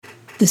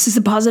This is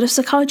the Positive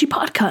Psychology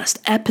Podcast,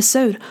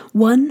 episode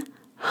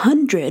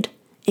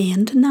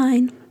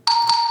 109.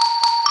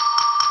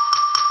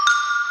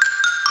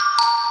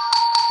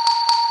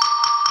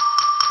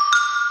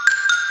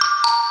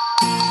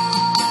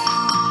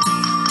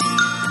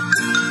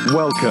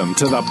 Welcome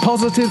to the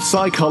Positive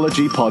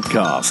Psychology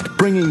Podcast,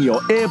 bringing your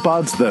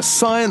earbuds the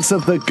science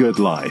of the good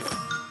life.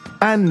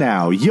 And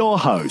now, your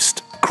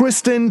host,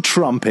 Kristen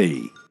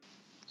Trumpy.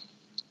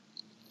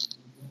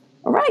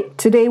 All right,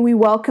 today we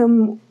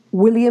welcome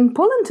William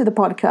Pullen to the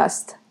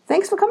podcast.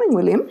 Thanks for coming,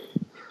 William.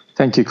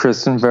 Thank you,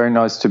 Kristen. Very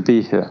nice to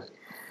be here.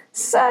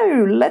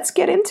 So, let's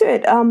get into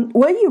it.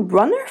 Were you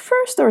runner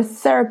first or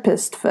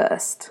therapist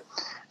first?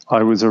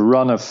 I was a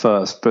runner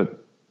first,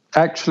 but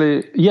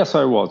actually, yes,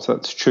 I was.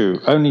 That's true.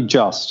 Only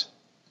just.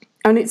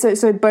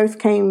 So both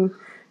came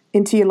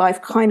into your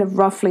life kind of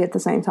roughly at the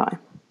same time?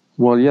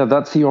 Well, yeah,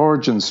 that's the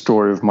origin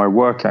story of my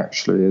work,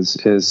 actually,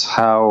 is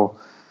how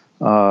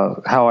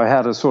I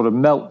had a sort of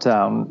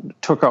meltdown,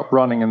 took up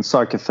running and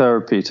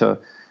psychotherapy to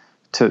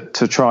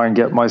try and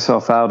get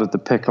myself out of the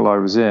pickle I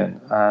was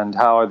in, and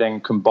how I then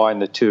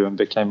combined the two and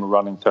became a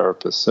running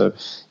therapist. So,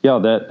 yeah,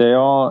 they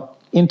are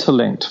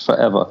interlinked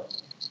forever.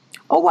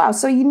 Oh, wow.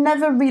 So you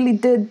never really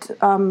did,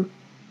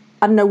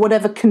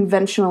 whatever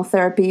conventional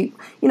therapy,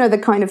 the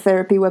kind of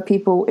therapy where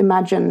people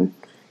imagine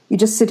you're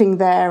just sitting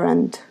there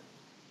and,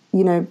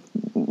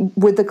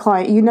 with the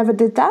client. You never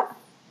did that?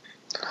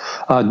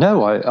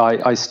 No,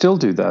 I still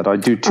do that. I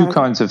do two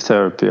kinds of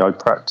therapy. I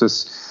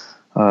practice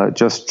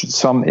just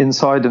some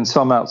inside and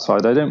some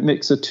outside. I don't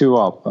mix the two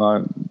up.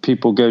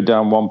 People go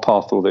down one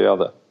path or the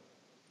other.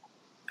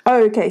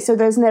 Oh, okay. So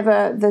there's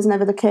never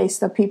the case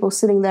that people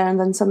sitting there and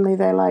then suddenly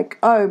they're like,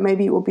 oh,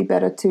 maybe it will be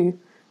better to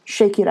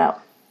shake it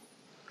out.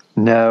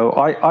 No,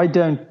 I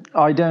don't.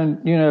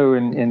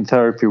 In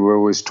therapy, we're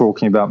always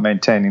talking about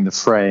maintaining the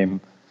frame.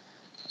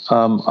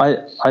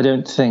 I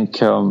don't think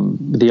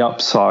the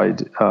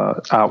upside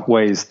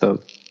outweighs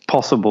the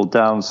possible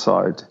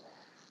downside.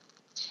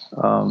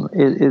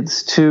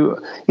 It's too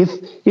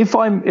if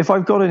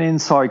I've got an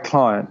inside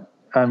client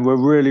and we're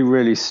really,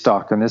 really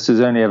stuck, and this has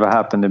only ever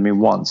happened to me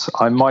once,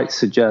 I might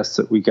suggest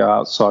that we go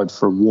outside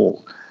for a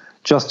walk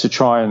just to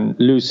try and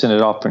loosen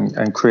it up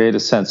and create a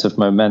sense of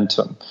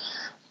momentum.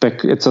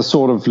 But it's a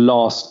sort of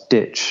last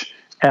ditch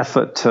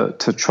effort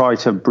to try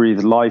to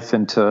breathe life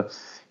into,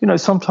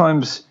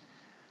 sometimes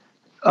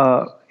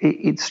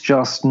it's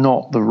just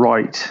not the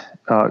right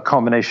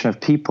combination of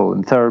people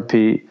in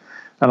therapy.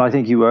 And I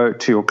think you owe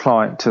it to your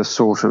client to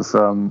sort of,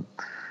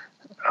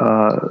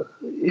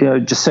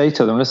 just say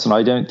to them, listen,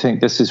 I don't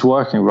think this is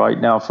working right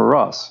now for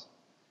us.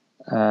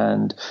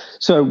 And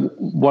so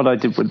what I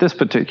did with this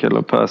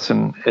particular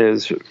person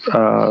is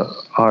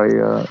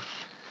I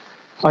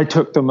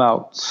took them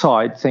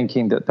outside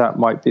thinking that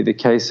might be the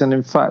case. And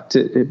in fact,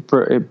 it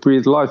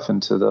breathed life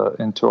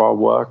into our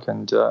work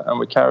and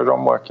we carried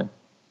on working.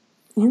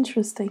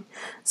 Interesting.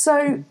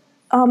 So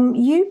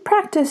you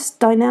practice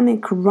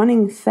dynamic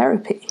running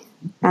therapy,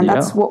 and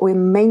that's what we're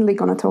mainly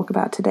going to talk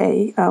about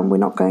today. We're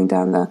not going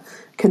down the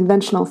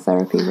conventional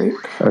therapy route.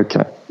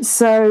 Okay.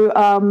 So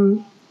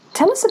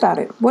tell us about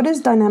it. What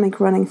is dynamic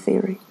running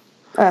therapy?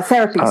 Not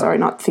theory.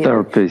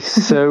 Therapy.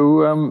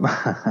 So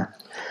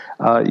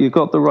you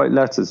got the right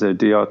letters there,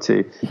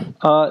 DRT.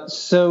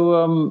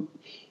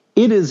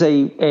 It is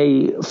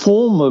a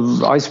form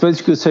of, I suppose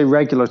you could say,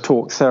 regular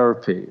talk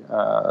therapy.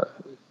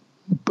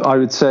 I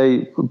would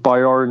say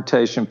by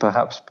orientation,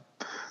 perhaps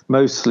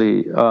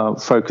mostly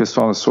focused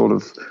on a sort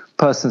of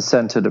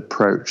person-centered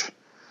approach.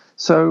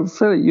 So,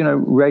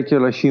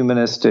 regular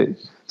humanistic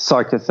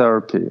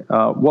psychotherapy.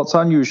 What's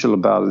unusual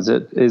about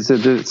it is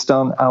that it's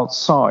done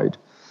outside.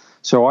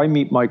 So I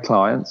meet my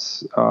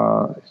clients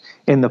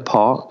in the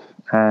park,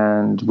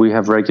 and we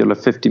have regular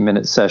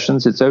 50-minute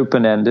sessions. It's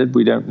open-ended.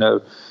 We don't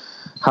know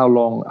how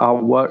long our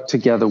work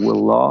together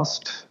will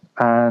last.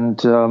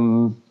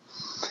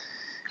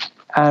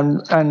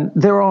 And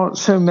there are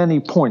so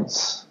many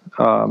points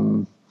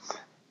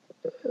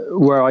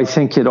where I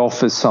think it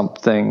offers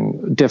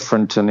something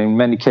different and in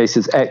many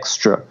cases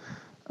extra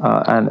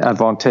and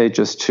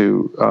advantageous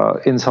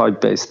to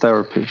inside-based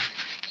therapy.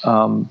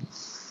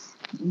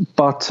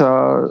 But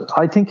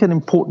I think an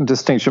important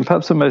distinction,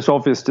 perhaps the most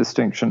obvious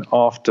distinction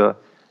after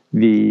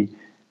the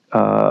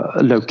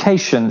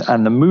location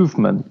and the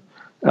movement,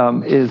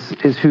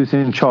 is who's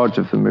in charge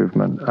of the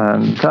movement.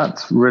 And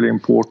that's really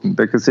important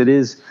because it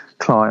is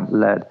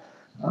client-led.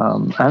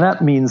 And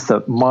that means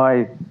that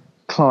my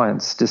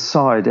clients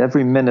decide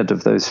every minute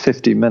of those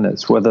 50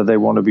 minutes whether they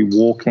want to be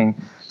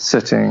walking,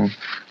 sitting,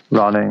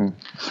 running,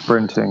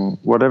 sprinting,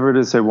 whatever it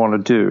is they want to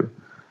do.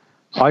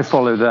 I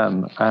follow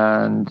them,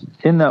 and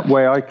in that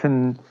way I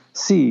can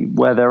see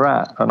where they're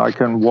at, and I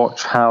can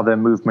watch how their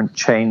movement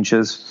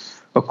changes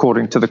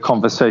according to the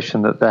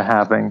conversation that they're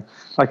having.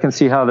 I can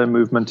see how their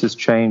movement is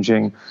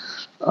changing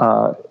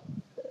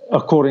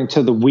according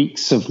to the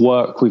weeks of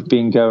work we've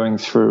been going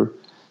through.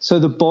 So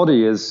the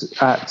body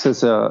acts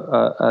as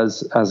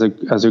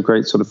a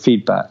great sort of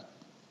feedback.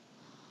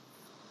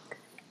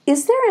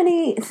 Is there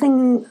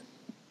anything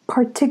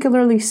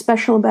particularly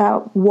special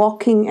about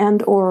walking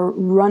and or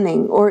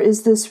running, or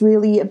is this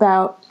really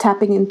about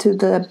tapping into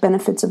the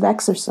benefits of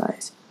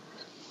exercise?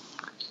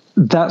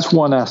 That's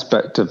one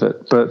aspect of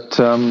it, but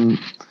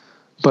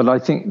I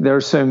think there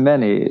are so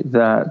many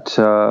that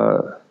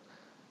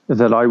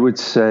I would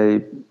say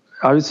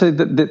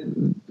that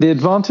the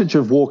advantage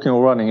of walking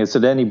or running is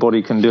that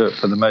anybody can do it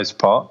for the most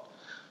part,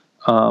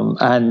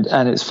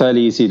 and it's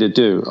fairly easy to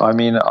do. I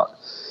mean,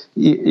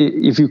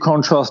 if you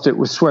contrast it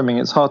with swimming,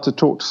 it's hard to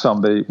talk to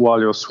somebody while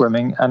you're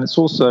swimming, and it's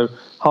also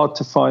hard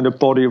to find a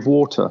body of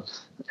water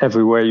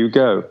everywhere you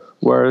go,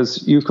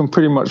 whereas you can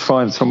pretty much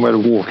find somewhere to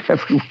walk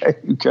everywhere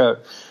you go.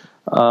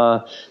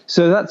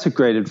 So that's a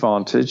great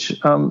advantage.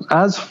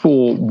 As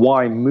for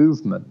why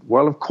movement,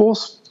 well, of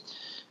course,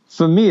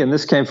 for me, and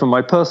this came from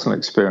my personal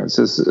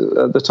experiences,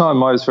 at the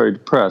time I was very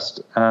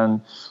depressed,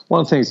 and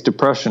one of the things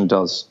depression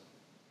does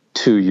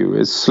to you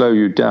is slow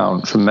you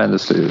down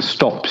tremendously. It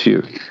stops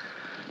you.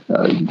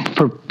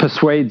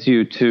 Persuades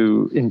you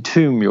to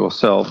entomb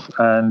yourself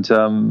and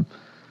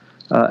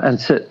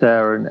sit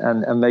there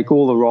and make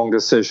all the wrong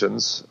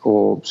decisions,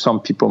 or some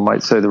people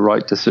might say the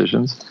right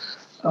decisions.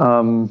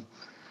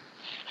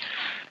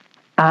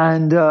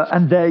 And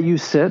there you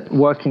sit,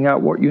 working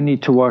out what you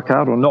need to work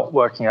out, or not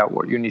working out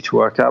what you need to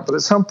work out. But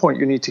at some point,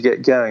 you need to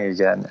get going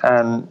again.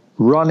 And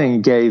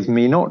running gave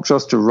me not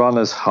just a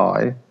runner's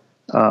high,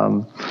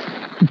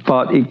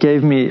 but it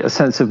gave me a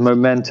sense of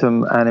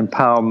momentum and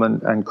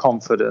empowerment and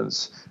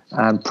confidence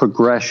and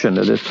progression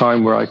at a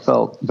time where I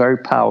felt very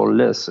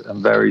powerless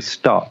and very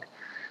stuck.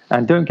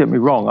 And don't get me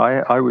wrong,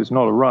 I was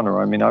not a runner.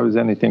 I mean, I was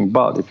anything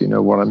but, if you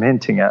know what I'm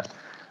hinting at.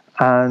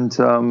 And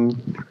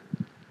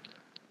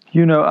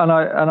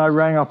and I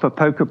rang up a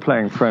poker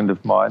playing friend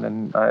of mine,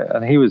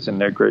 and he was in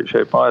no great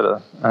shape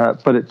either.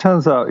 But it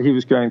turns out he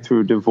was going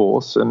through a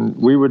divorce, and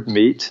we would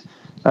meet,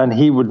 and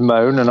he would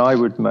moan and I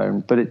would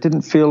moan, but it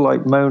didn't feel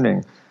like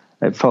moaning.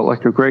 It felt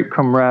like a great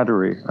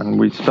camaraderie. And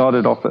we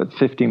started off at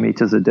 50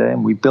 meters a day,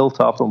 and we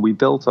built up and we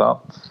built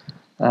up.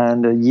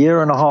 And a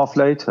year and a half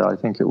later, I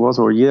think it was,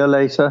 or a year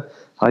later,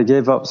 I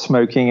gave up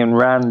smoking and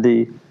ran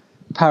the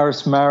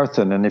Paris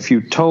Marathon. And if you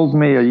told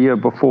me a year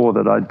before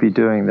that I'd be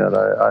doing that,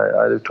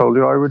 I'd have told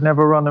you I would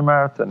never run a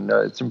marathon.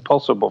 It's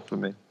impossible for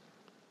me.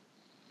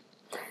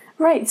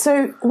 Right.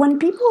 So when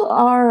people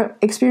are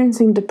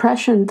experiencing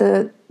depression,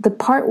 the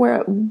part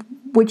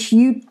which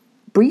you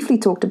briefly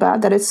talked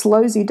about, that it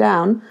slows you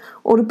down,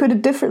 or to put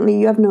it differently,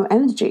 you have no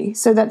energy.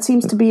 So that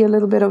seems to be a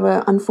little bit of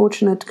an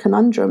unfortunate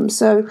conundrum.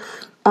 So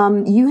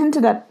you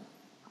hinted at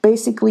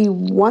basically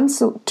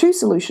two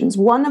solutions.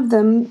 One of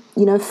them,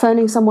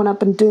 phoning someone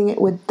up and doing it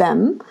with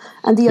them,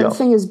 and the other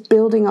thing is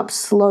building up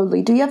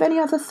slowly. Do you have any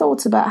other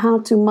thoughts about how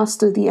to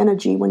muster the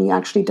energy when you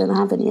actually don't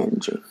have any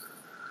energy?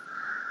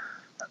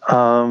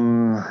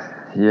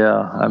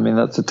 Yeah, I mean,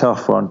 that's a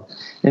tough one.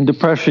 In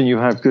depression, you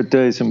have good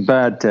days and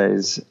bad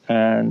days,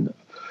 and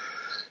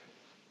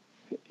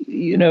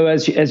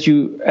as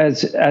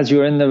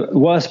you're in the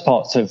worst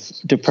parts of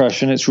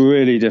depression, it's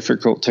really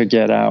difficult to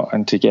get out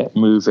and to get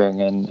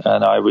moving. And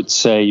I would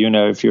say,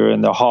 if you're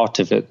in the heart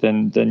of it,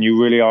 then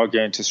you really are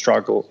going to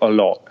struggle a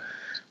lot.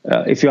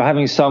 If you're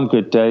having some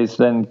good days,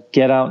 then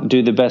get out and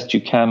do the best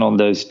you can on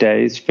those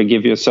days.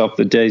 Forgive yourself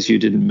the days you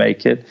didn't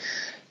make it,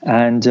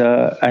 and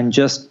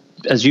just,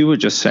 as you were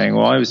just saying,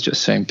 or I was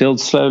just saying, build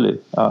slowly.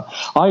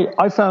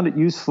 I found it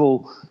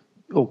useful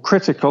or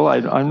critical,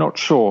 I'm not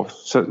sure,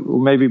 so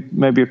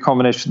maybe a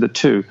combination of the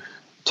two,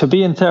 to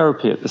be in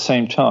therapy at the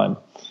same time.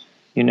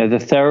 The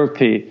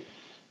therapy,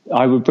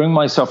 I would bring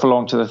myself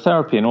along to the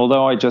therapy, and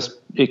although I just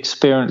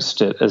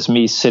experienced it as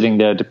me sitting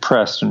there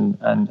depressed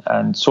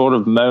and sort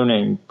of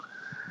moaning,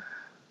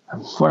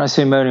 when I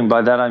say moaning,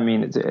 by that I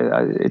mean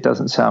it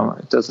doesn't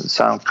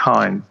sound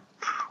kind.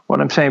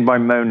 What I'm saying by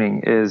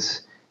moaning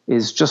is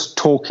just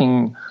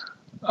talking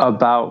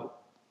about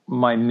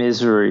my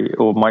misery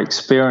or my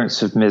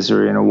experience of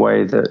misery in a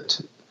way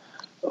that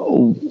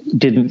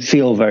didn't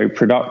feel very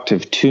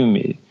productive to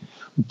me.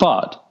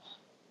 But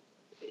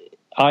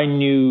I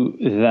knew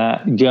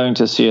that going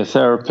to see a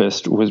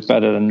therapist was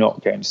better than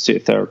not going to see a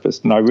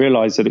therapist. And I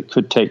realized that it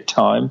could take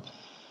time.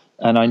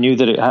 And I knew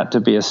that it had to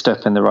be a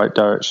step in the right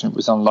direction. It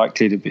was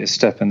unlikely to be a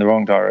step in the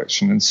wrong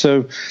direction. And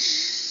so,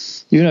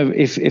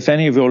 if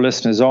any of your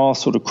listeners are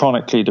sort of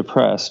chronically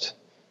depressed,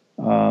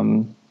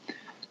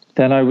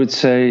 then I would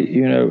say,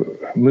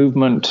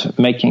 movement,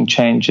 making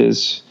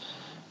changes,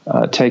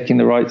 taking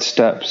the right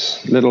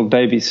steps, little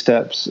baby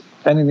steps,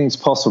 anything's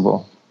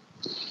possible.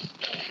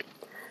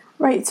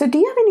 Right. So do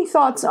you have any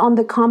thoughts on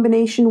the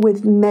combination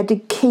with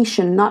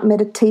medication, not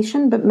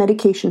meditation, but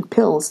medication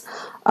pills?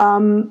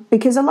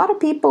 Because a lot of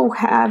people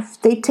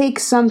they take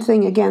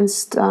something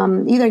against,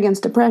 either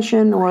against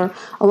depression, or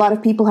a lot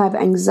of people have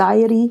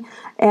anxiety.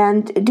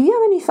 And do you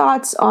have any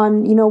thoughts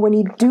on, when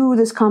you do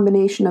this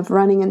combination of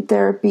running and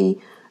therapy,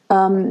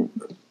 do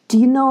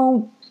you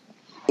know,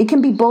 it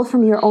can be both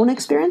from your own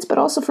experience, but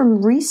also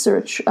from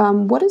research.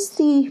 What is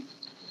the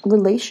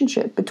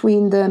relationship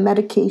between the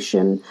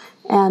medication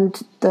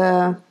and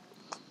the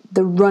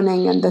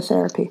running and the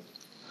therapy?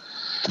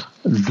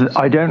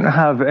 I don't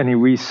have any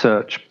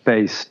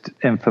research-based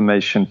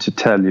information to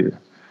tell you.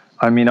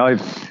 I mean,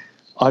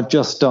 I've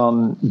just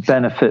done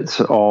benefits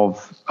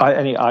of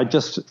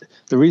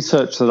the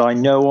research that I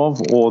know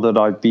of or that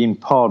I've been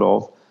part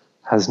of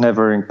has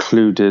never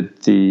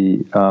included the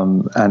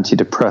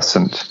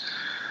antidepressant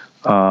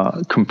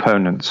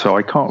component, so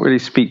I can't really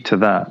speak to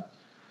that.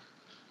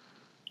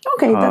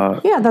 Okay,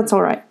 that's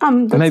all right.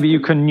 Maybe you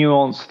can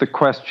nuance the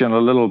question a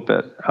little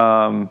bit,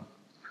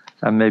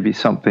 and maybe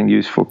something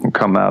useful can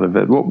come out of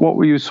it. What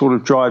were you sort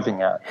of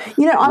driving at?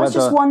 I was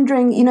just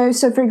wondering,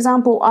 so for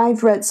example,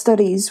 I've read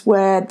studies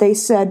where they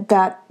said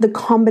that the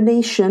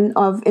combination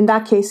of, in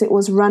that case, it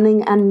was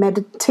running and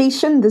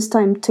meditation, this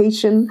time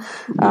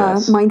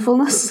Yes.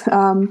 mindfulness.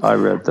 I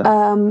read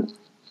that.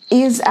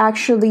 Is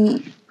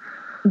actually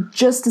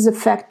just as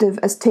effective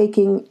as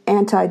taking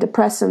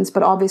antidepressants,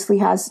 but obviously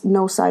has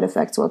no side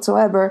effects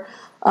whatsoever,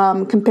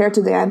 compared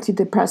to the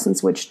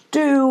antidepressants, which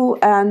do.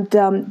 And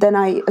then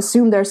I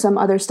assume there are some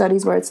other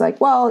studies where it's like,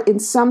 well, in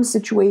some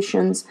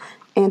situations,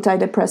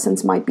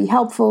 antidepressants might be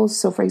helpful.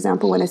 So, for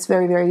example, when it's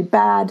very, very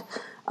bad.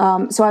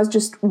 So I was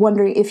just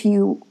wondering if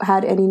you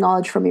had any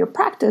knowledge from your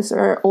practice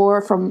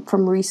or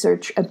from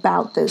research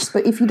about this.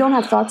 But if you don't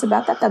have thoughts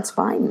about that, that's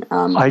fine.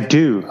 I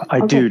do,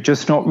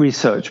 just not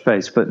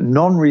research-based, but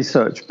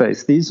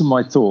non-research-based. These are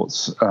my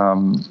thoughts.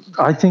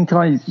 I think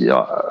I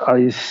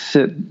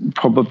sit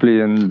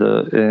probably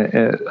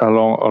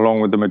along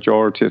with the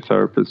majority of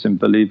therapists in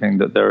believing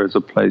that there is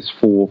a place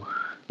for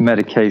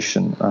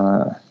medication.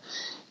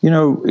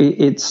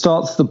 It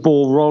starts the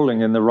ball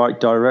rolling in the right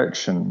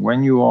direction.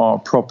 When you are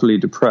properly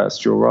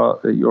depressed,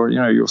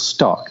 you're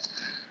stuck,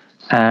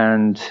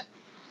 and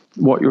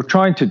what you're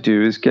trying to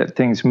do is get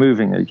things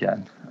moving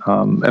again,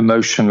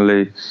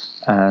 emotionally,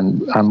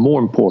 and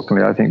more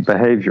importantly, I think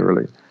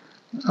behaviorally.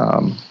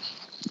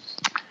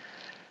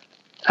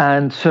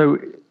 And so,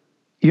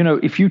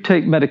 if you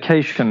take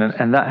medication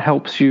and that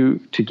helps you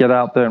to get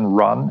out there and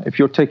run, if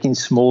you're taking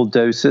small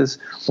doses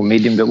or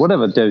medium,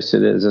 whatever dose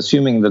it is,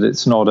 assuming that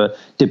it's not a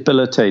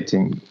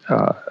debilitating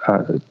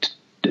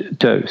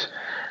dose,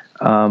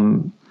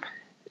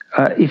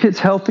 if it's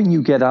helping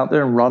you get out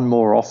there and run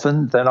more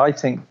often, then I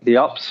think the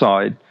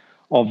upside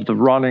of the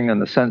running and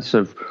the sense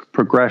of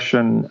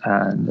progression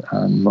and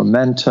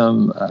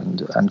momentum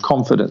and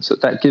confidence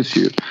that gives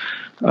you,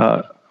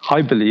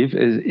 I believe,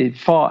 it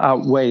far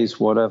outweighs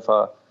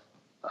whatever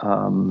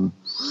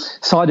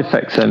side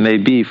effects there may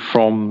be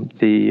from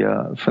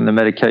the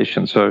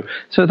medication. So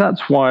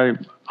that's why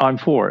I'm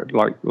for it.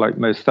 Like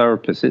most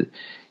therapists,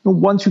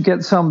 once you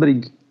get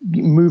somebody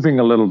moving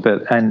a little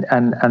bit and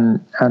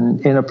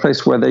in a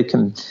place where they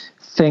can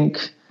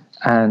think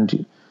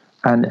and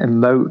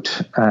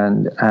emote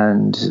and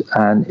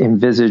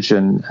envisage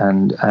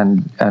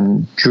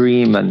and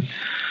dream and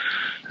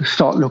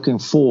start looking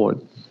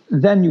forward,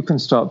 then you can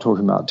start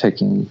talking about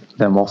taking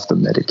them off the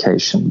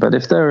medication. But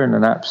if they're in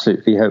an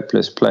absolutely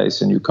hopeless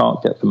place and you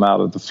can't get them out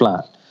of the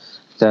flat,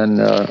 then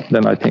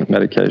I think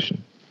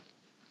medication.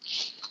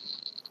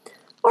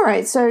 All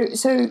right. So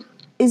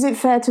is it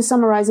fair to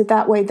summarize it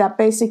that way, that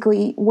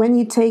basically when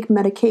you take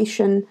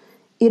medication,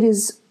 it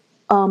is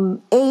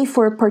A,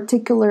 for a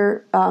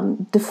particular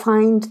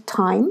defined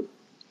time,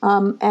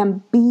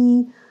 and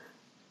B,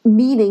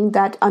 meaning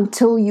that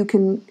until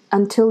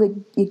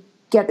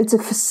it's a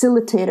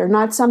facilitator,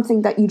 not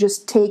something that you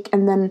just take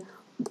and then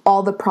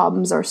all the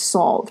problems are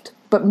solved,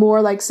 but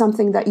more like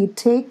something that you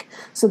take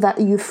so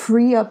that you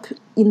free up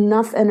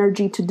enough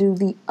energy to do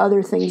the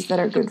other things that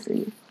are good for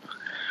you.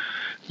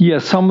 Yeah,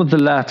 some of the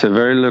latter,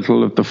 very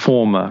little of the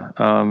former.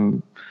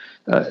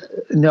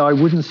 No, I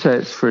wouldn't say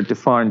it's for a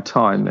defined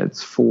time.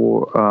 It's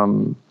for,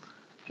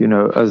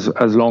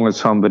 as long as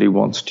somebody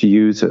wants to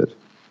use it.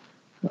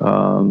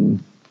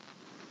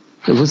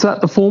 Was that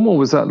the former or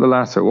was that the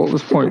latter? What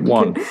was point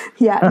one?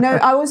 Yeah, no,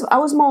 I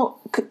was more,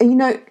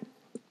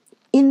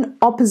 in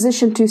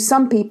opposition to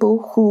some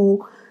people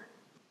who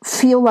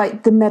feel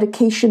like the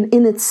medication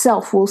in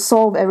itself will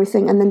solve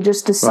everything and then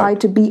just decide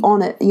to be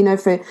on it,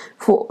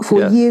 for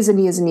yes. years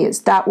and years and years.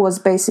 That's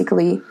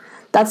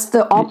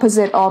the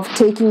opposite of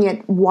taking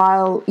it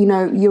while,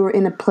 you're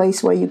in a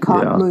place where you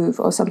can't move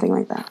or something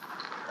like that.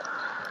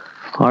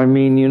 I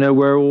mean,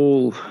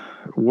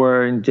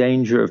 we're in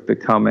danger of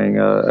becoming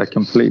a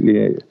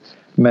completely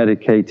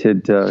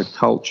medicated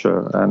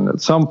culture. And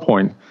at some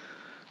point,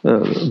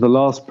 the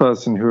last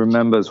person who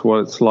remembers what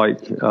it's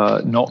like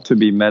not to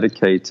be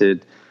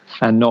medicated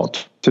and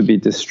not to be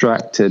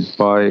distracted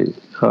by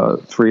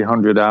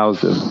 300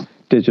 hours of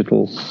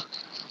digital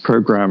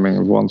programming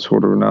of one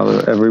sort or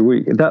another every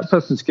week, that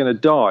person's going to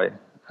die.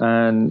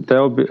 And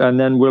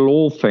then we'll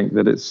all think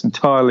that it's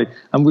entirely,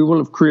 and we will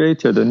have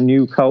created a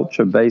new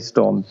culture based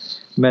on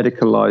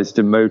medicalized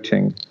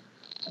emoting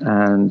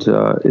and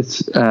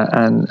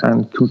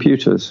and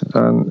computers,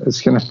 and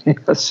it's going to be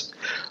as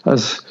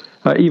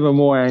even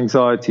more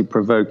anxiety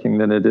provoking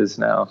than it is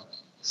now.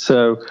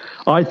 So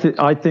I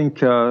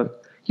think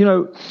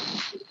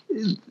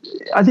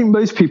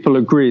most people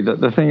agree that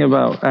the thing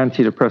about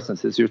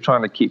antidepressants is you're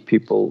trying to keep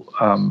people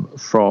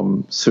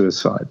from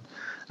suicide.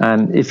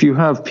 And if you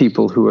have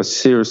people who are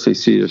seriously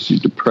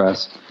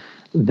depressed,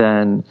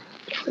 then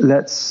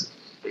let's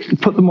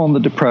put them on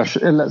the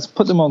depression. Let's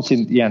put them on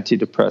the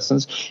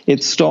antidepressants.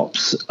 It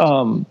stops,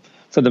 for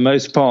the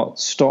most part,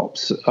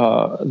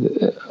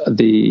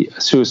 the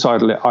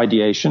suicidal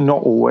ideation.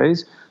 Not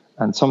always,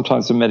 and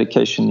sometimes the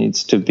medication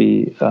needs to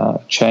be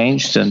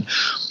changed.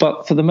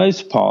 But for the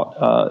most part,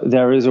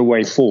 there is a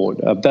way forward,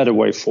 a better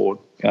way forward,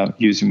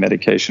 using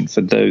medication for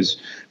those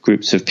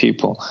groups of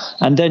people.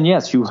 And then,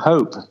 yes, you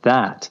hope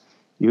that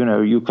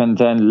you can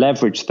then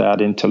leverage that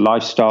into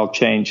lifestyle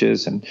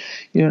changes, and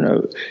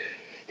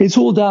it's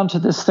all down to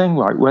this thing,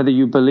 right? Whether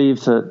you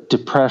believe that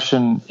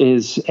depression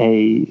is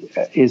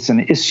an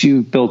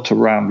issue built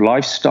around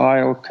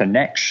lifestyle,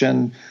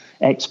 connection,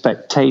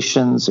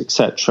 expectations,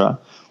 etc.,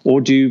 or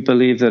do you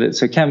believe that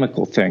it's a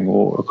chemical thing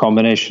or a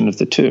combination of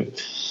the two?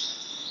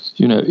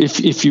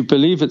 If you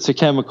believe it's a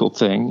chemical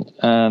thing,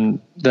 and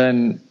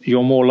then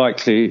you're more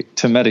likely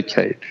to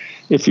medicate.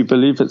 If you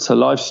believe it's a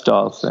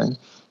lifestyle thing,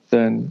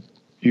 then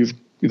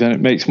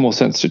it makes more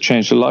sense to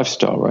change the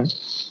lifestyle, right?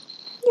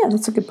 Yeah,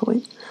 that's a good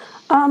point.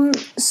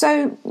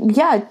 So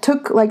it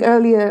took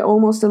earlier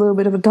almost a little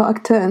bit of a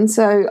dark turn.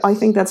 So I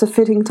think that's a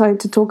fitting time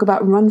to talk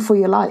about Run for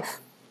Your Life.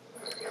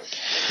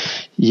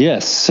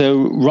 Yes.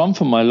 So Run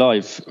for My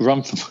Life,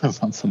 Run for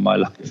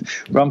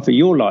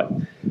Your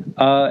Life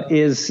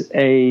is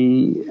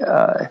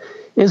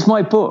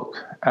my book.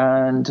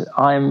 And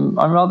I'm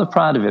rather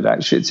proud of it,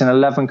 actually. It's in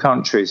 11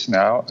 countries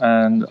now.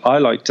 And I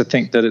like to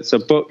think that it's a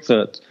book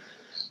that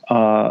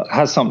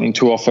has something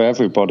to offer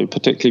everybody,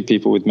 particularly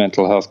people with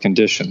mental health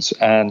conditions.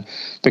 And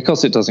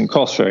because it doesn't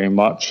cost very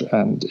much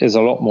and is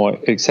a lot more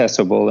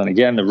accessible, and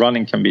again, the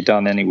running can be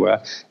done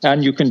anywhere,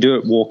 and you can do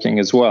it walking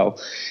as well.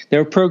 There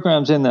are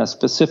programs in there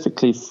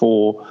specifically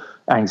for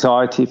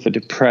anxiety, for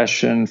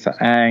depression, for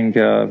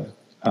anger.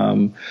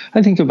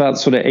 I think about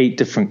sort of 8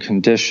 different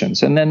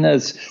conditions. And then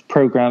there's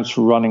programs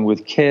for running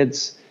with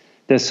kids.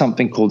 There's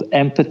something called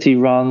empathy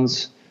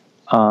runs.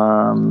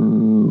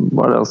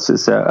 What else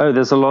is there? Oh,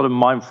 there's a lot of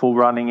mindful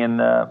running in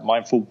there,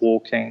 mindful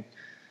walking.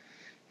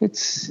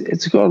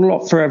 It's got a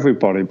lot for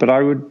everybody.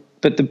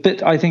 But the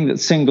bit I think that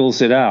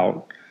singles it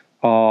out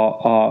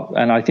are,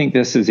 and I think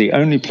this is the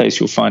only place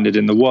you'll find it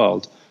in the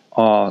world,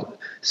 are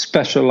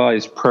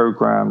specialized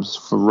programs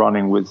for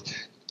running with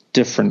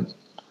different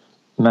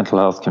mental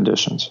health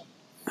conditions.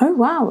 Oh,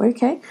 wow.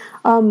 Okay.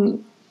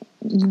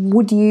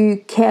 Would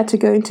you care to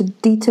go into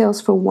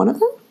details for one of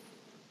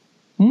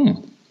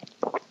them?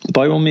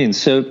 By all means.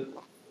 So,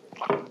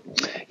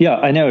 yeah,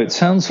 I know it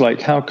sounds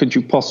like, how could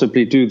you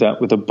possibly do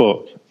that with a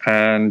book?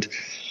 And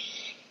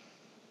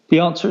the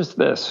answer is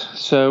this.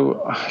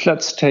 So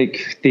let's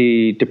take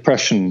the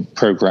depression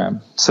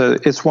program. So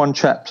it's 1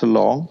 chapter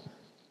long.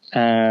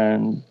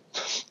 And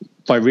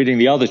by reading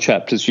the other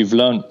chapters, you've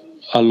learned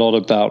a lot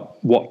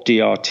about what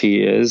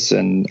DRT is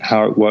and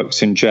how it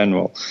works in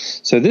general.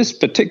 So this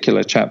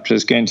particular chapter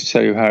is going to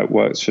tell you how it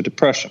works for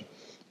depression.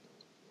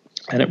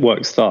 And it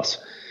works thus.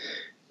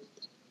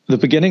 The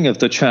beginning of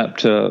the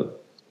chapter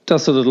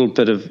does a little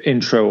bit of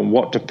intro on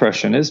what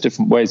depression is,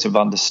 different ways of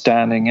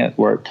understanding it,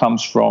 where it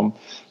comes from,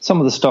 some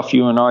of the stuff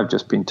you and I have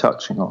just been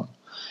touching on.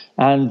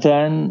 And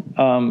then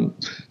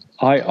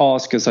I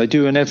ask, as I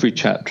do in every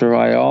chapter,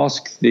 I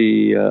ask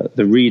the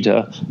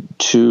reader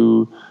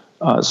to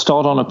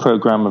start on a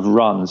program of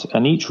runs,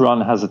 and each run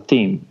has a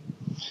theme.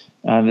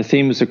 And the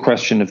theme is a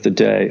question of the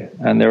day,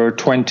 and there are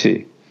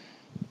 20.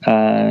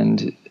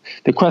 And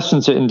the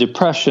questions in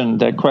depression,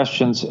 they're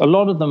questions, a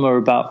lot of them are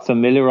about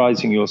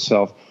familiarizing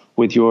yourself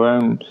with your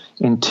own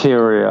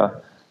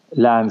interior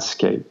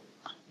landscape,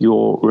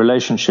 your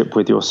relationship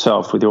with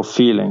yourself, with your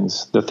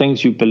feelings, the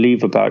things you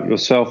believe about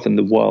yourself and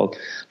the world.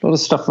 A lot of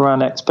stuff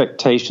around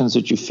expectations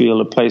that you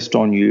feel are placed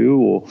on you,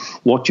 or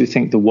what you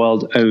think the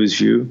world owes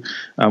you,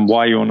 and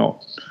why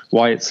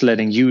it's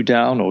letting you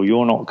down, or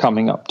you're not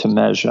coming up to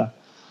measure.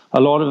 A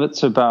lot of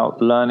it's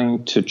about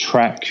learning to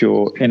track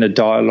your inner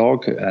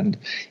dialogue, and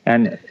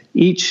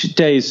each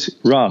day's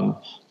run,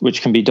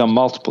 which can be done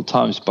multiple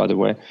times, by the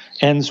way,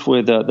 ends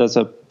with there's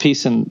a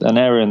piece in an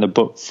area in the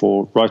book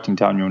for writing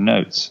down your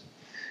notes.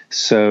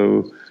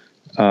 So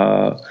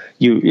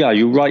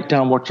you write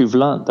down what you've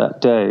learned that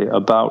day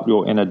about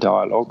your inner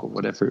dialogue, or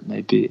whatever it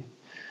may be,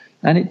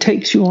 and it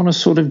takes you on a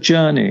sort of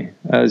journey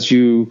as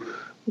you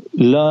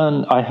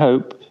learn, I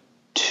hope,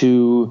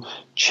 to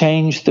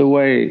change the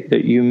way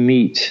that you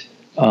meet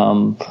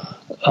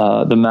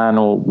the man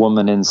or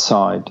woman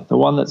inside, the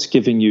one that's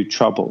giving you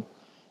trouble,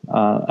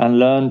 and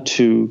learn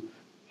to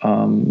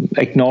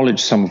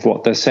acknowledge some of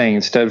what they're saying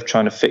instead of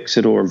trying to fix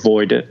it or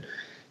avoid it,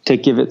 to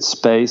give it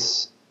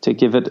space, to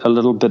give it a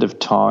little bit of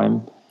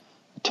time,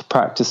 to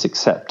practice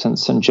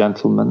acceptance and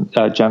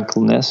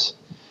gentleness.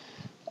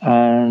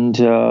 And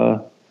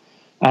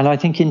I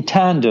think in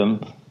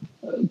tandem,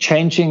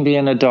 changing the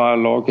inner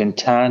dialogue in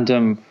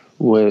tandem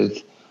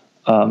with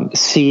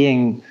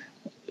seeing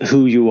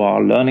who you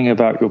are, learning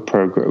about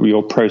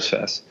your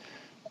process,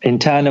 in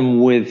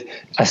tandem with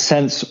a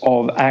sense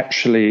of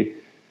actually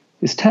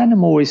Is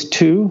tandem always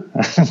 2?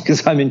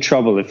 Because I'm in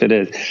trouble if it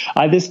is.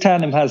 This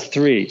tandem has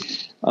 3.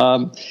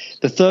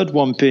 The third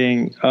one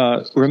being,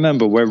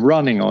 remember, we're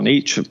running on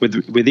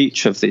with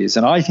each of these,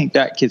 and I think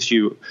that gives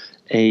you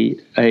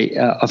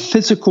a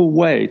physical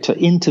way to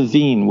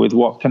intervene with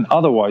what can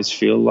otherwise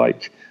feel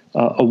like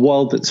a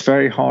world that's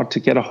very hard to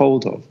get a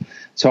hold of.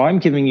 So I'm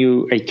giving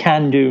you a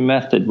can-do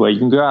method where you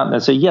can go out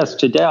and say, yes,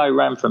 today I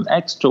ran from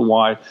X to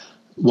Y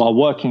while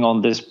working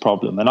on this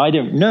problem. And I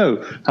don't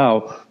know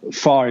how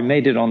far I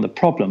made it on the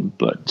problem,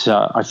 but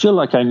I feel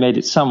like I made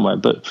it somewhere.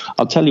 But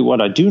I'll tell you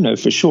what I do know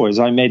for sure is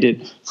I made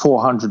it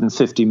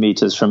 450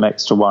 meters from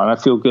X to Y, and I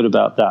feel good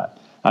about that.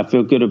 I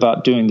feel good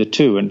about doing the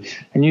 2.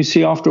 And you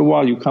see, after a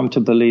while, you come to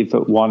believe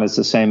that one is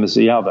the same as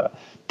the other.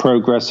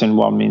 Progress in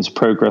one means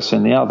progress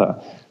in the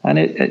other. And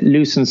it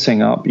loosens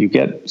things up. You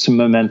get some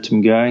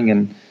momentum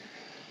going.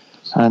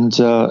 And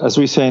as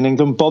we say in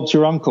England, Bob's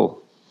your uncle.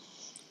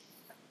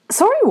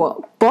 Sorry,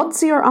 what?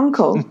 Bod's your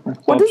uncle?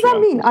 What does that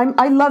mean?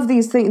 I love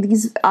these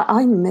things.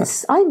 I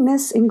miss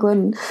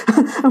England.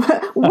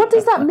 What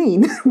does that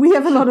mean? We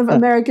have a lot of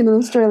American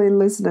and Australian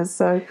listeners,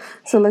 so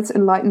let's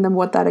enlighten them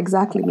what that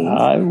exactly means.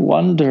 I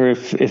wonder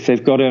if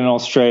they've got it in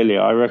Australia.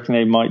 I reckon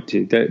they might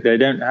do. They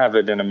don't have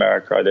it in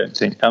America, I don't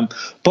think.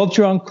 Bod's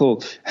your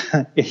uncle.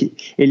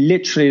 It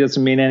literally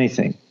doesn't mean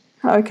anything.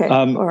 Okay,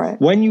 all right.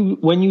 When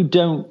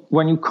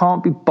you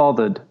can't be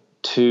bothered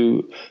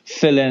to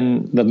fill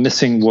in the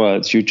missing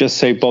words, you just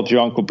say Bob's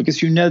your uncle,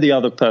 because you know the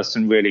other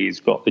person really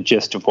has got the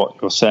gist of what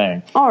you're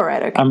saying. All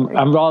right, okay.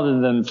 And rather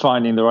than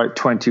finding the right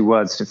 20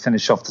 words to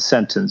finish off the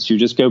sentence, you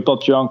just go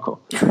Bob's your uncle.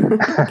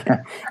 Okay.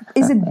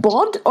 Is it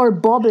Bod or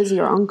Bob is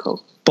your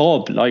uncle?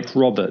 Bob, like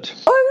Robert.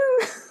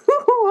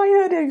 Oh, I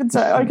heard it even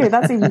say. Okay,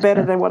 that's even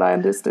better than what I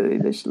understood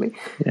initially.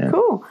 Yeah.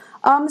 Cool.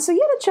 So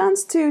you had a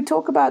chance to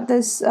talk about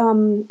this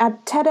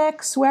at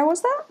TEDx. Where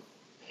was that?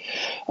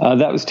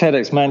 That was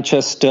TEDx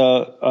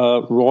Manchester,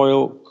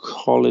 Royal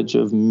College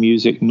of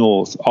Music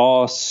North,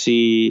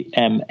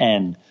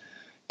 RCMN.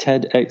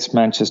 TEDx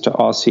Manchester,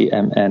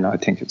 RCMN, I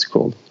think it's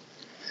called.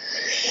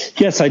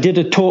 Yes, I did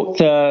a talk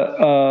there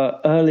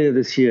earlier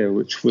this year,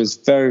 which was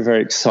very,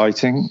 very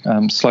exciting,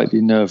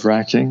 slightly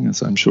nerve-wracking,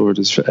 as I'm sure it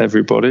is for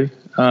everybody.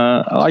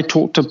 I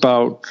talked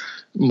about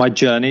my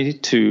journey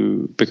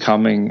to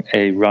becoming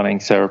a running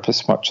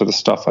therapist, much of the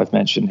stuff I've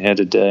mentioned here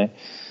today.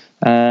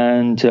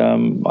 And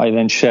I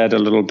then shared a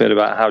little bit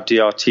about how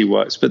DRT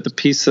works. But the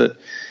piece that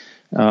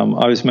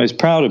I was most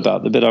proud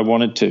about, the bit I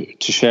wanted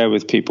to share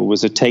with people,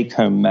 was a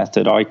take-home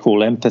method I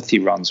call empathy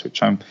runs,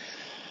 which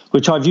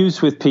I've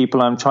used with people.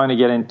 I'm trying to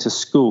get into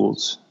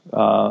schools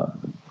at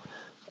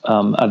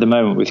the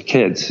moment with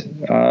kids.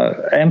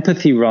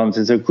 Empathy runs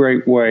is a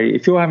great way,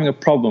 if you're having a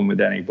problem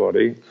with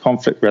anybody,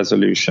 conflict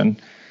resolution.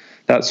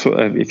 That's what,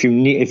 if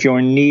you're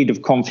in need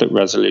of conflict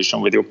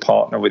resolution with your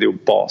partner, with your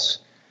boss.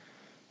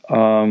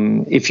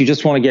 If you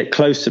just want to get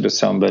closer to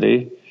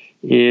somebody,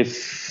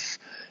 if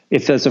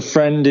there's a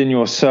friend in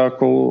your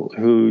circle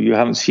who you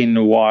haven't seen in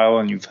a while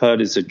and you've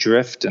heard is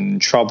adrift and in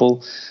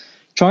trouble,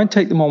 try and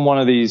take them on one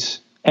of these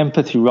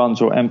empathy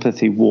runs or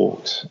empathy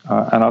walks.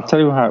 And I'll tell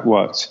you how it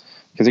works,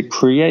 because it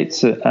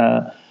creates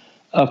a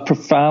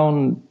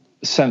profound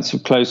sense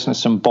of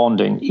closeness and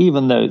bonding,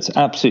 even though it's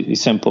absolutely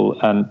simple,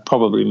 and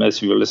probably most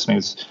of your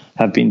listeners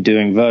have been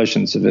doing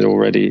versions of it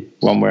already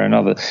one way or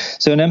another.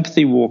 So an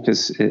empathy walk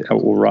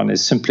or run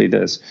is simply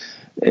this.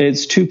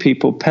 It's 2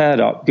 people paired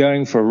up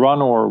going for a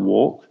run or a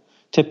walk,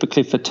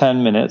 typically for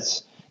 10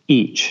 minutes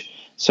each.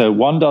 So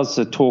one does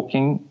the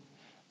talking,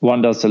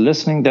 one does the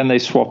listening, then they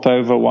swap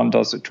over, one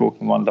does the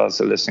talking, one does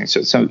the listening.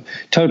 So it's a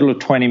total of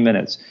 20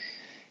 minutes.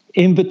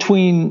 In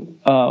between,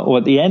 or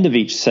at the end of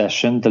each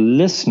session, the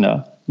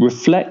listener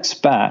reflects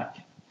back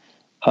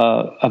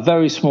a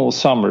very small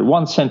summary,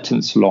 1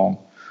 sentence long,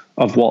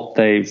 of what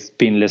they've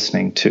been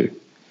listening to.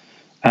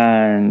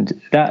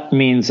 And that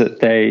means that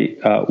they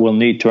will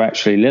need to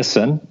actually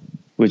listen,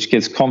 which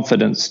gives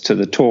confidence to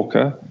the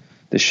talker,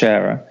 the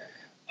sharer.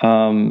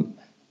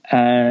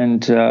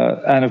 And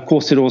of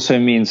course, it also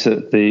means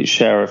that the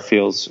sharer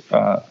feels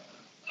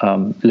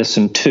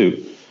listened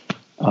to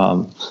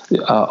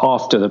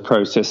after the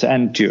process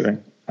and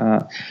during.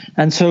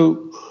 And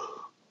so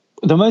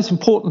the most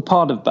important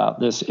part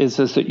about this is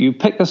that you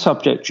pick the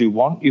subject you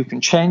want. You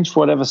can change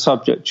whatever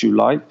subject you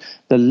like.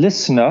 The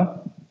listener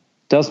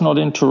does not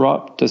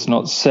interrupt, does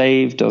not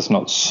save, does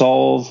not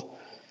solve.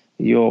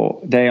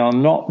 They are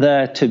not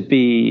there to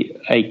be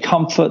a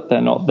comfort.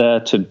 They're not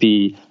there to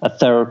be a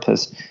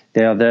therapist.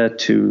 They are there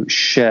to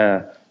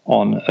share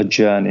on a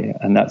journey,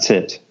 and that's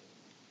it.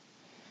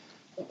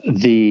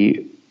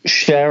 The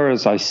sharer,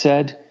 as I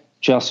said,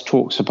 just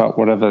talks about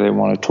whatever they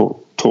want to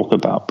talk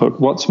about. But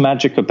what's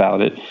magic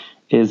about it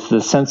is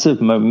the sense of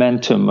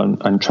momentum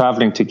and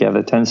traveling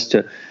together tends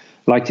to,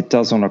 like it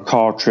does on a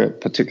car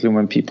trip, particularly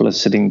when people are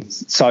sitting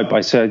side by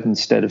side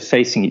instead of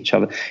facing each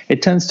other,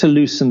 it tends to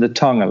loosen the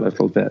tongue a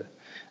little bit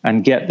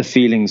and get the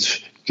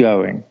feelings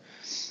going.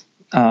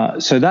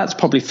 So that's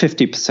probably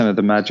 50% of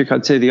the magic.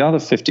 I'd say the other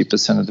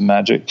 50% of the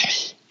magic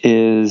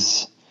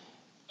is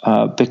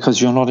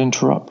because you're not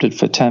interrupted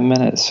for 10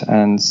 minutes.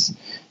 And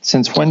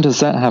since when does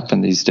that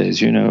happen these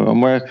days? And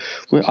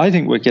I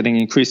think we're getting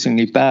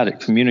increasingly bad at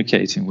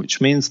communicating,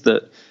 which means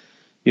that,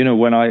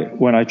 when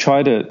I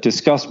try to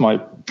discuss my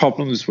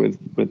problems with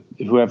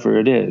whoever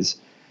it is,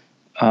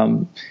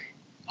 I'm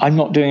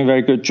not doing a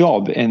very good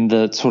job in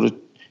the sort of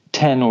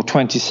 10 or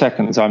 20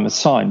 seconds I'm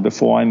assigned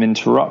before I'm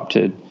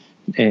interrupted,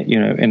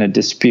 in a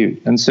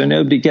dispute. And so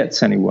nobody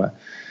gets anywhere.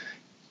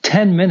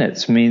 10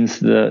 minutes means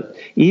that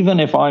even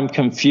if I'm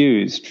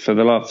confused for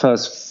the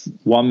first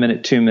 1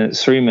 minute, 2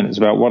 minutes, 3 minutes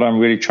about what I'm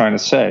really trying to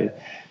say,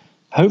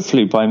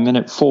 hopefully by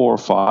minute 4 or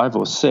 5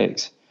 or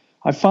 6,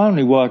 I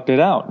finally worked it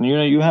out. And,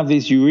 you have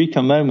these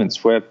eureka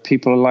moments where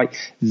people are like,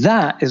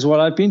 that is what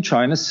I've been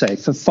trying to say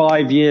for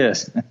 5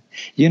 years.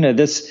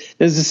 There's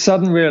a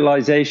sudden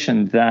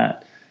realization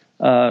that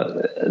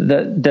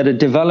a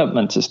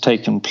development has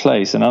taken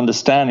place, an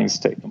understanding has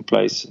taken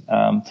place,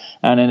 and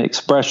an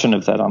expression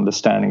of that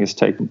understanding has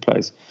taken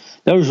place.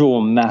 Those are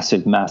all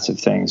massive, massive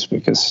things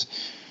because,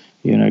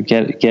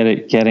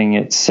 getting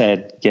it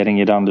said, getting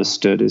it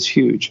understood is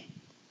huge.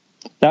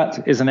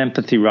 That is an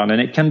empathy run,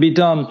 and it can be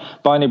done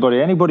by anybody.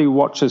 Anybody who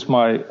watches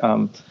my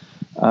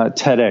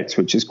TEDx,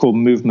 which is called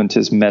Movement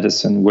is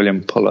Medicine,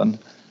 William Pullen.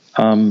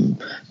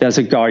 There's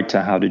a guide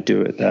to how to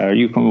do it there.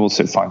 You can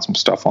also find some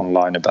stuff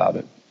online about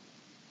it.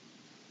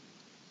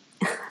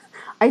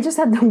 I just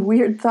had the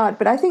weird thought,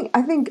 but I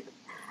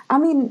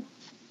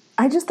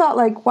just thought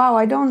like, wow,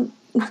 I don't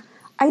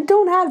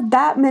have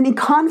that many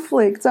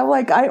conflicts. I'm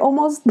like,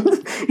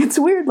 it's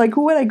weird. Like,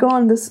 who would I go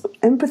on this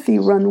empathy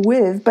run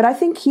with? But I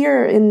think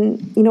here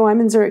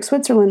I'm in Zurich,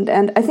 Switzerland,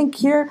 and I think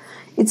here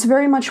it's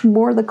very much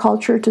more the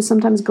culture to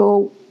sometimes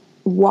go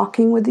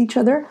walking with each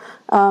other.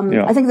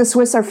 I think the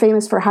Swiss are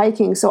famous for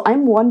hiking. So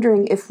I'm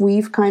wondering if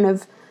we've kind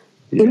of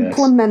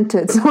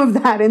implemented some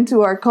of that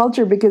into our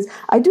culture, because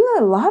I do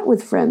that a lot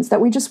with friends,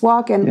 that we just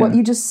walk, and what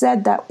you just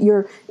said, that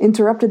you're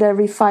interrupted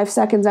every 5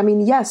 seconds. I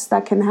mean, yes,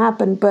 that can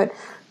happen, but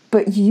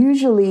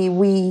usually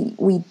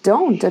we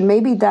don't, and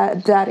maybe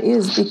that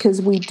is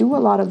because we do a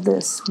lot of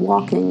this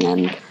walking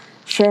and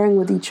sharing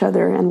with each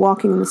other and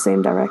walking in the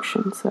same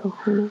direction. So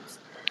who knows?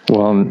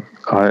 Well,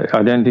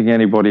 I don't think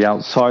anybody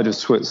outside of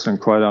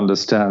Switzerland quite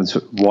understands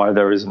why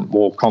there isn't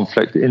more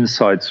conflict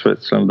inside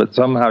Switzerland, but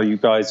somehow you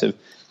guys have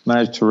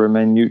managed to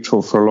remain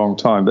neutral for a long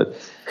time. But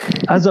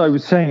as I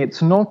was saying,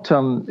 it's not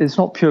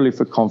purely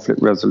for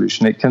conflict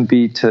resolution. It can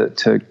be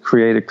to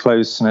create a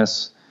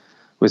closeness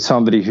with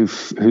somebody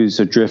who's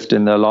adrift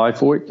in their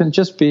life, or it can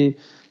just be,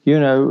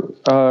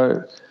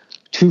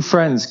 two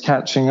friends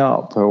catching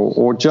up,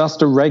 or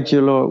just a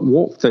regular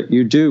walk that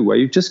you do where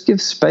you just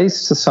give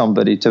space to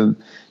somebody to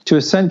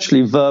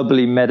essentially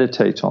verbally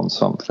meditate on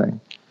something.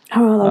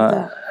 Oh, I love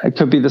that. It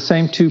could be the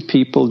same two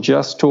people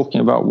just talking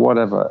about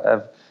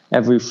whatever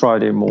every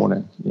Friday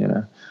morning,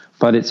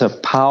 but it's a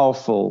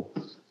powerful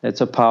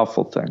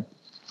thing.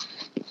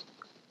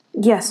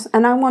 Yes,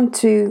 and I want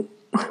to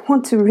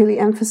really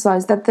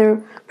emphasize that there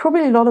are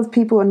probably a lot of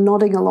people who are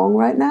nodding along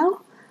right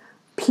now.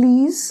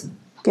 Please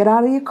get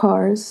out of your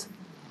cars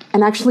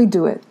and actually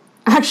do it.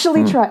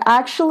 Actually try.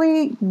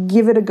 Actually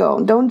give it a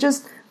go. Don't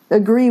just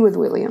agree with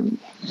William.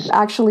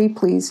 Actually,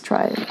 please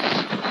try it.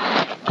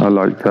 I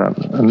like that.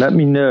 And let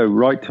me know.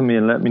 Write to me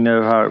and let me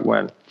know how it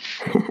went.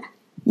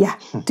 Yeah,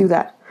 do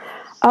that.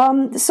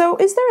 So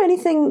is there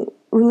anything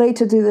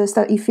related to this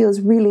that you feel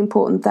is really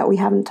important that we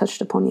haven't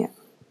touched upon yet?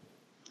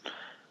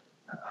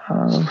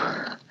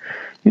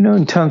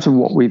 In terms of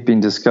what we've been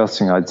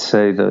discussing, I'd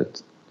say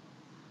that,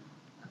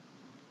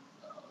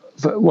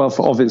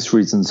 for obvious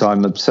reasons,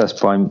 I'm obsessed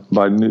by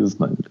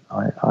movement.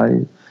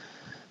 I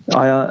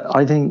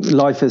think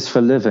life is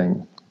for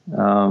living.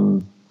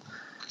 That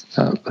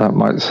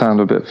might sound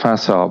a bit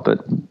facile,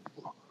 but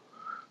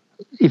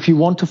if you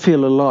want to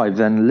feel alive,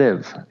 then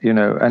live,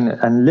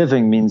 and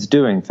living means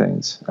doing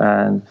things.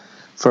 And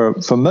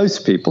for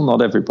most people,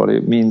 not everybody,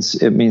 it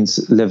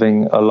means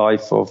living a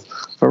life of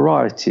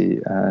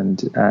variety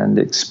and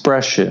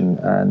expression.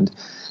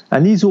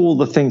 And these are all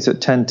the things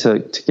that tend to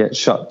get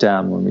shut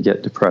down when we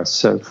get depressed.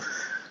 So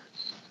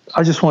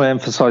I just want to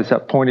emphasize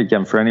that point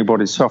again for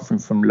anybody suffering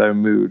from low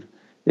mood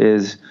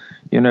is,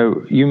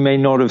 you may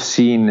not have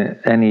seen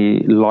any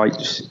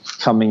light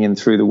coming in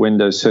through the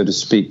window, so to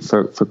speak,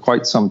 for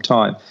quite some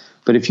time.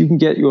 But if you can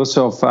get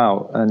yourself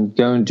out and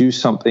go and do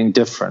something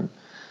different,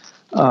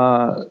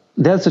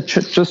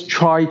 just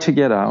try to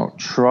get out,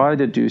 try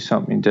to do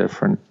something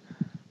different,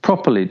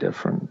 properly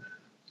different.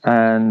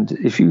 And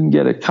if you can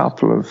get a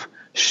couple of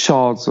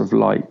shards of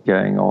light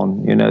going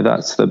on,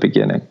 that's the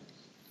beginning.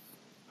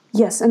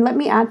 Yes, and let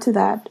me add to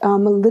that a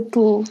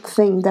little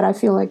thing that I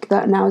feel like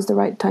that now is the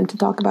right time to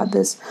talk about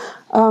this.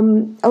 A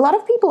lot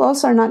of people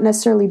also are not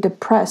necessarily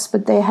depressed,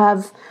 but they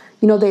have,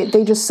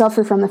 they just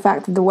suffer from the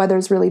fact that the weather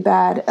is really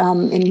bad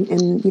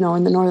in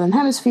the Northern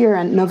Hemisphere,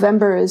 and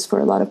November is for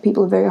a lot of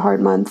people a very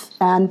hard month.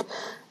 And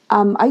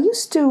I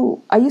used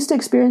to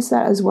experience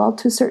that as well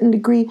to a certain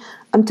degree.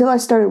 until I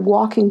started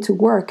walking to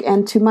work.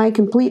 And to my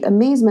complete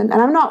amazement, and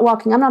I'm not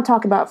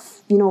talking about,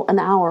 an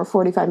hour,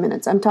 45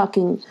 minutes. I'm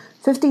talking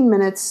 15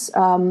 minutes.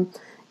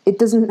 It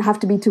doesn't have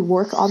to be to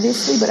work,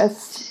 obviously, but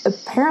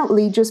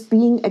apparently just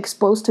being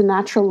exposed to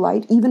natural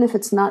light, even if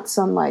it's not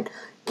sunlight,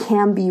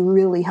 can be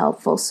really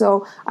helpful.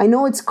 So I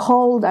know it's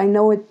cold. I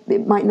know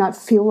it might not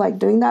feel like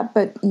doing that,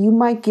 but you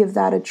might give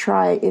that a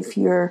try if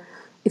you're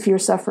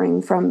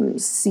suffering from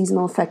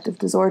seasonal affective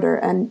disorder,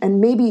 and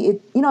maybe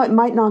it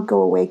might not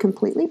go away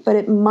completely, but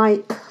it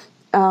might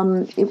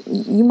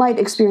you might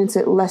experience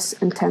it less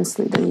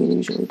intensely than you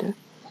usually do.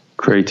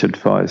 Great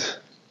advice.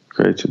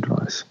 Great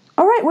advice.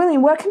 All right,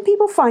 William, where can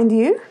people find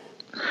you?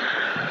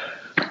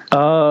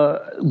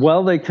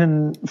 Well, they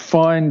can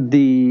find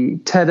the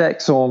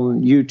TEDx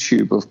on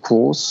YouTube, of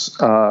course.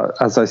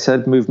 As I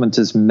said, Movement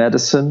is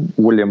Medicine,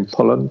 William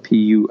Pullen,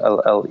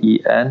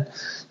 Pullen.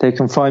 They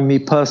can find me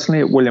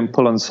personally at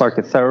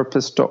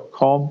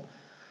williampullenpsychotherapist.com.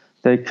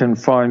 They can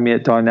find me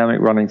at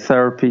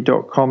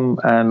dynamicrunningtherapy.com.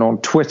 And on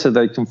Twitter,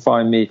 they can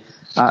find me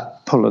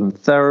at Pullen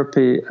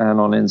Therapy, and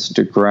on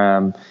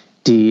Instagram,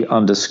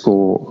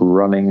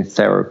 D_running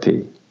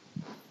therapy.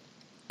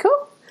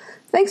 Cool.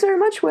 Thanks very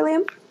much,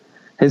 William.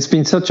 It's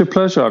been such a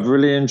pleasure. I've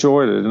really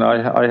enjoyed it, and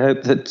I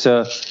hope that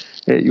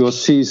you're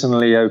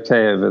seasonally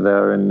okay over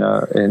there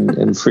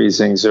in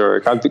freezing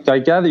Zurich. I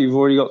gather you've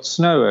already got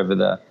snow over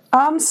there.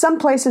 Some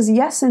places,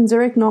 yes. In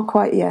Zurich, not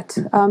quite yet.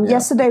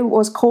 Yesterday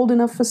was cold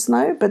enough for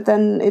snow, but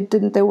then it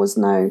didn't. There was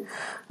no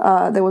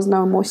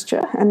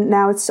moisture, and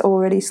now it's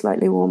already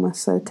slightly warmer.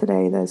 So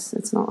today,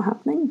 it's not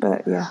happening.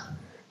 But yeah,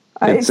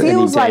 it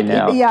feels like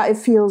it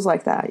feels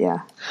like that.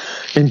 Yeah.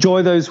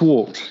 Enjoy those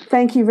walks.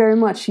 Thank you very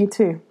much. You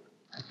too.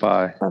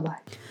 Bye. Bye-bye.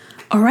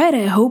 All right,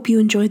 I hope you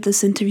enjoyed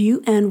this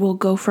interview, and we'll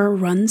go for a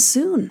run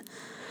soon.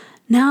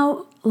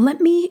 Now,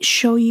 let me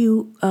show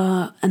you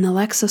an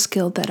Alexa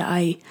skill that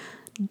I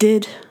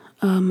did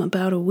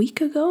about a week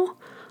ago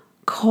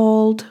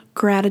called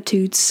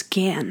Gratitude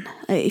Scan.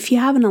 If you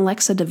have an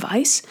Alexa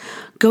device,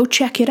 go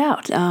check it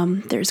out.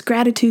 There's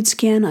Gratitude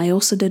Scan. I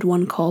also did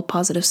one called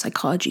Positive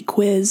Psychology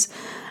Quiz.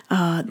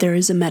 There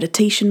is a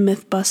meditation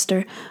myth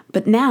buster.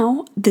 But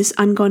now,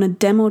 I'm going to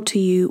demo to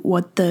you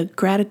what the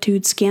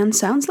Gratitude Scan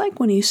sounds like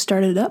when you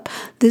start it up.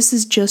 This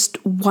is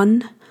just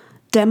one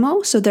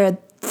demo, so there are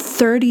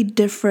 30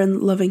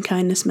 different loving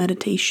kindness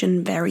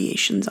meditation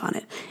variations on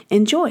it.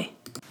 Enjoy.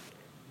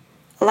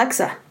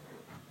 Alexa,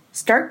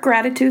 start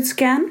Gratitude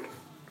Scan.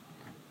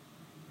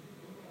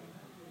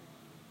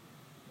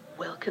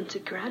 Welcome to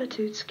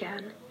Gratitude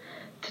Scan.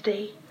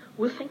 Today,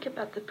 we'll think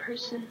about the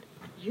person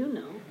you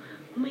know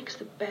who makes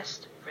the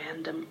best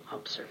random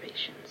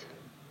observations.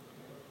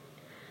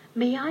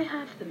 May I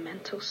have the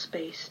mental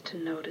space to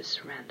notice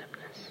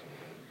randomness.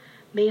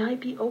 May I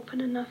be open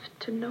enough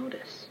to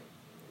notice.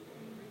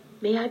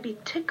 May I be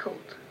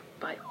tickled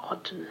by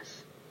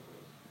oddness.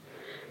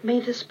 May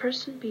this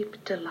person be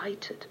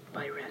delighted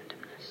by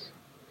randomness.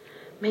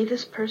 May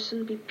this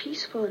person be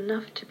peaceful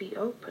enough to be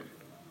open.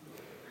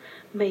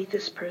 May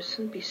this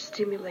person be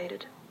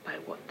stimulated by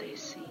what they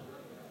see.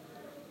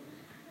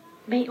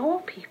 May all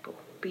people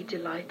be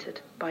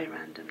delighted by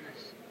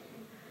randomness.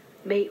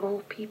 May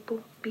all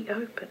people be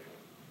open.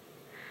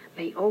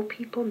 May all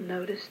people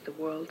notice the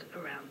world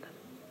around them.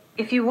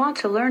 If you want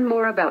to learn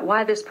more about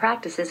why this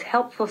practice is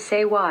helpful,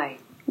 say why.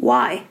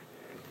 Why?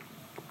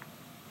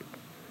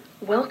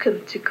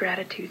 Welcome to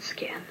Gratitude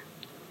Scan.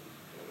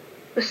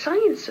 The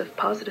science of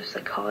positive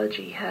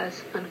psychology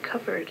has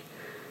uncovered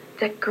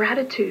that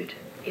gratitude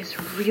is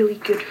really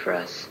good for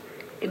us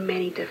in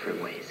many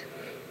different ways.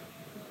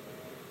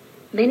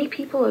 Many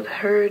people have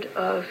heard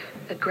of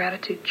a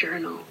gratitude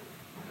journal,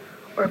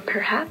 or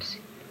perhaps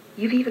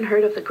you've even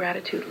heard of the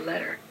gratitude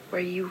letter,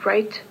 where you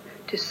write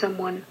to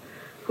someone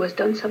who has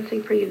done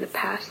something for you in the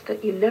past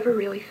that you never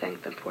really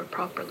thanked them for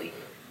properly,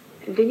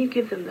 and then you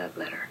give them that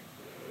letter.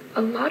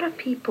 A lot of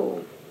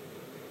people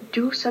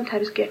do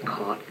sometimes get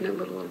caught in a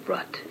little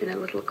rut, in a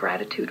little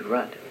gratitude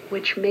rut,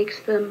 which makes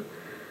them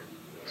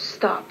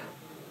stop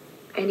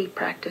any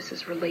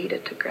practices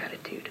related to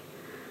gratitude.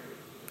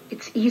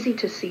 It's easy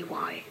to see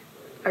why.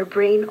 Our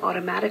brain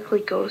automatically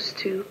goes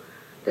to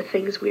the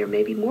things we are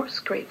maybe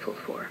most grateful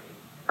for.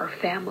 Our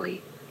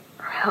family,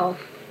 our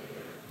health,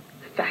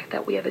 the fact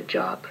that we have a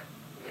job,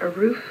 a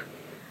roof.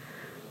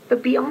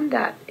 But beyond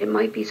that, it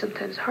might be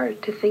sometimes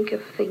hard to think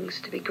of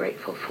things to be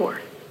grateful for.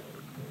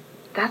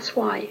 That's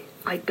why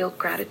I built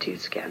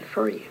Gratitude Scan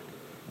for you.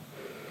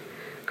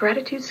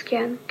 Gratitude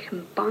Scan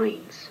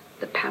combines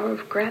the power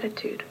of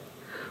gratitude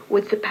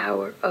with the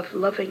power of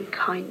loving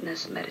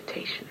kindness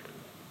meditation.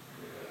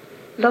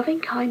 Loving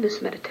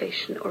kindness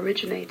meditation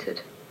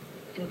originated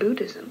in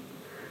Buddhism,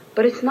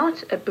 but it's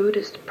not a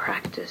Buddhist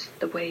practice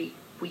the way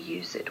we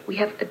use it. We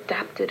have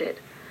adapted it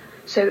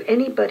so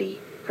anybody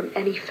from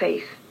any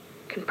faith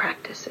can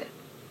practice it.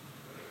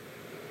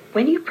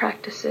 When you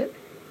practice it,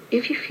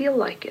 if you feel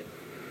like it,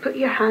 put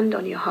your hand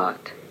on your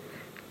heart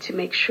to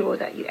make sure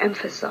that you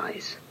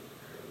emphasize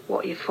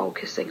what you're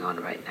focusing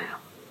on right now.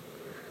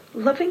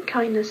 Loving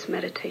kindness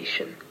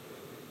meditation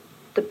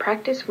the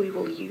practice we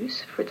will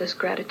use for this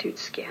gratitude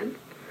scan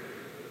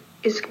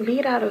is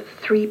made out of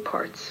 3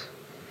 parts.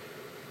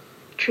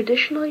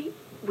 Traditionally,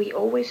 we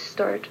always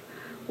start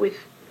with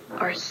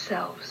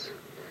ourselves.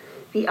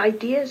 The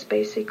idea is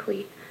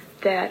basically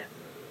that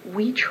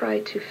we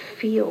try to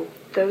feel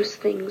those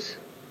things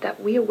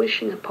that we are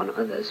wishing upon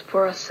others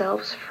for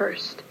ourselves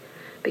first.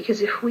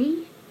 Because if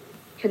we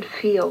can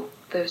feel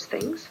those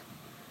things,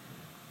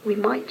 we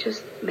might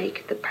just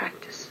make the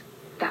practice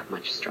that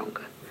much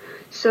stronger.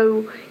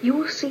 So you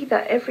will see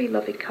that every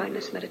loving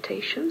kindness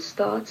meditation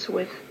starts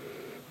with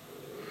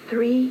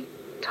 3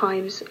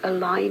 times a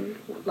line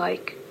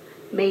like,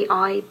 may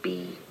I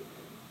be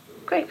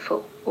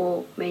grateful,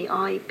 or may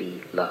I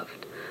be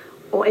loved,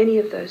 or any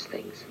of those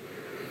things.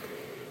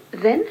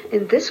 Then,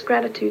 in this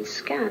gratitude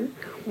scan,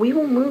 we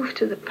will move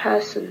to the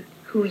person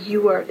who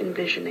you are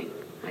envisioning,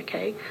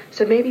 okay?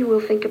 So maybe we'll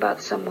think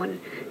about someone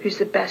who's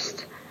the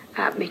best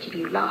at making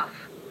you laugh.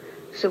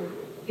 So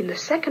in the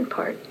second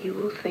part, you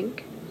will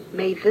think,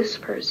 may this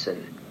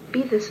person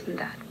be this and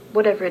that,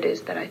 whatever it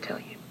is that I tell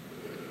you.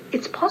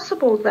 It's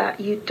possible that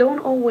you don't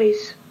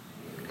always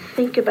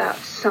think about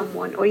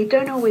someone, or you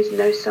don't always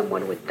know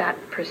someone with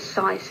that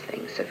precise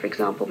thing. So for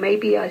example,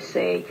 maybe I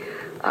say,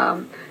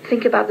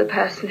 think about the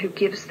person who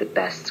gives the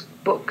best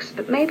books,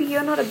 but maybe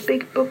you're not a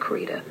big book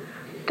reader.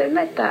 Don't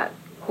let that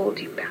hold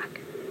you back.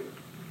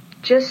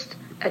 Just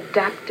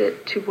adapt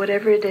it to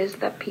whatever it is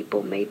that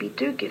people maybe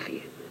do give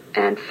you.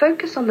 And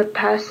focus on the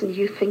person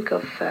you think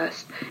of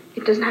first.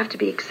 It doesn't have to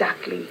be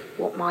exactly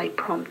what my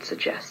prompt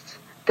suggests.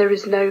 There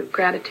is no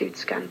gratitude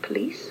scan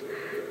police,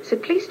 so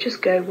please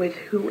just go with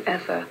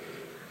whoever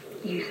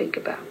you think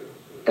about.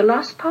 The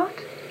last part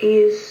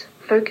is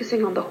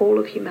focusing on the whole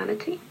of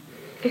humanity.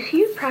 If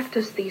you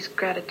practice these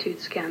gratitude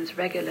scans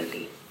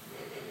regularly,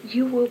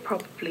 you will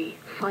probably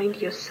find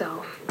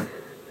yourself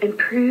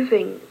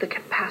improving the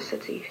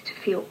capacity to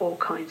feel all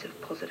kinds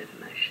of positive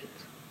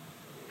emotions.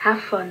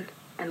 Have fun,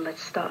 and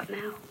let's start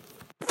now.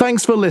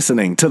 Thanks for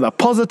listening to the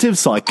Positive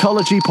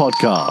Psychology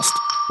Podcast.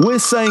 We're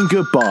saying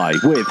goodbye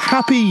with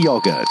happy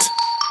yogurt.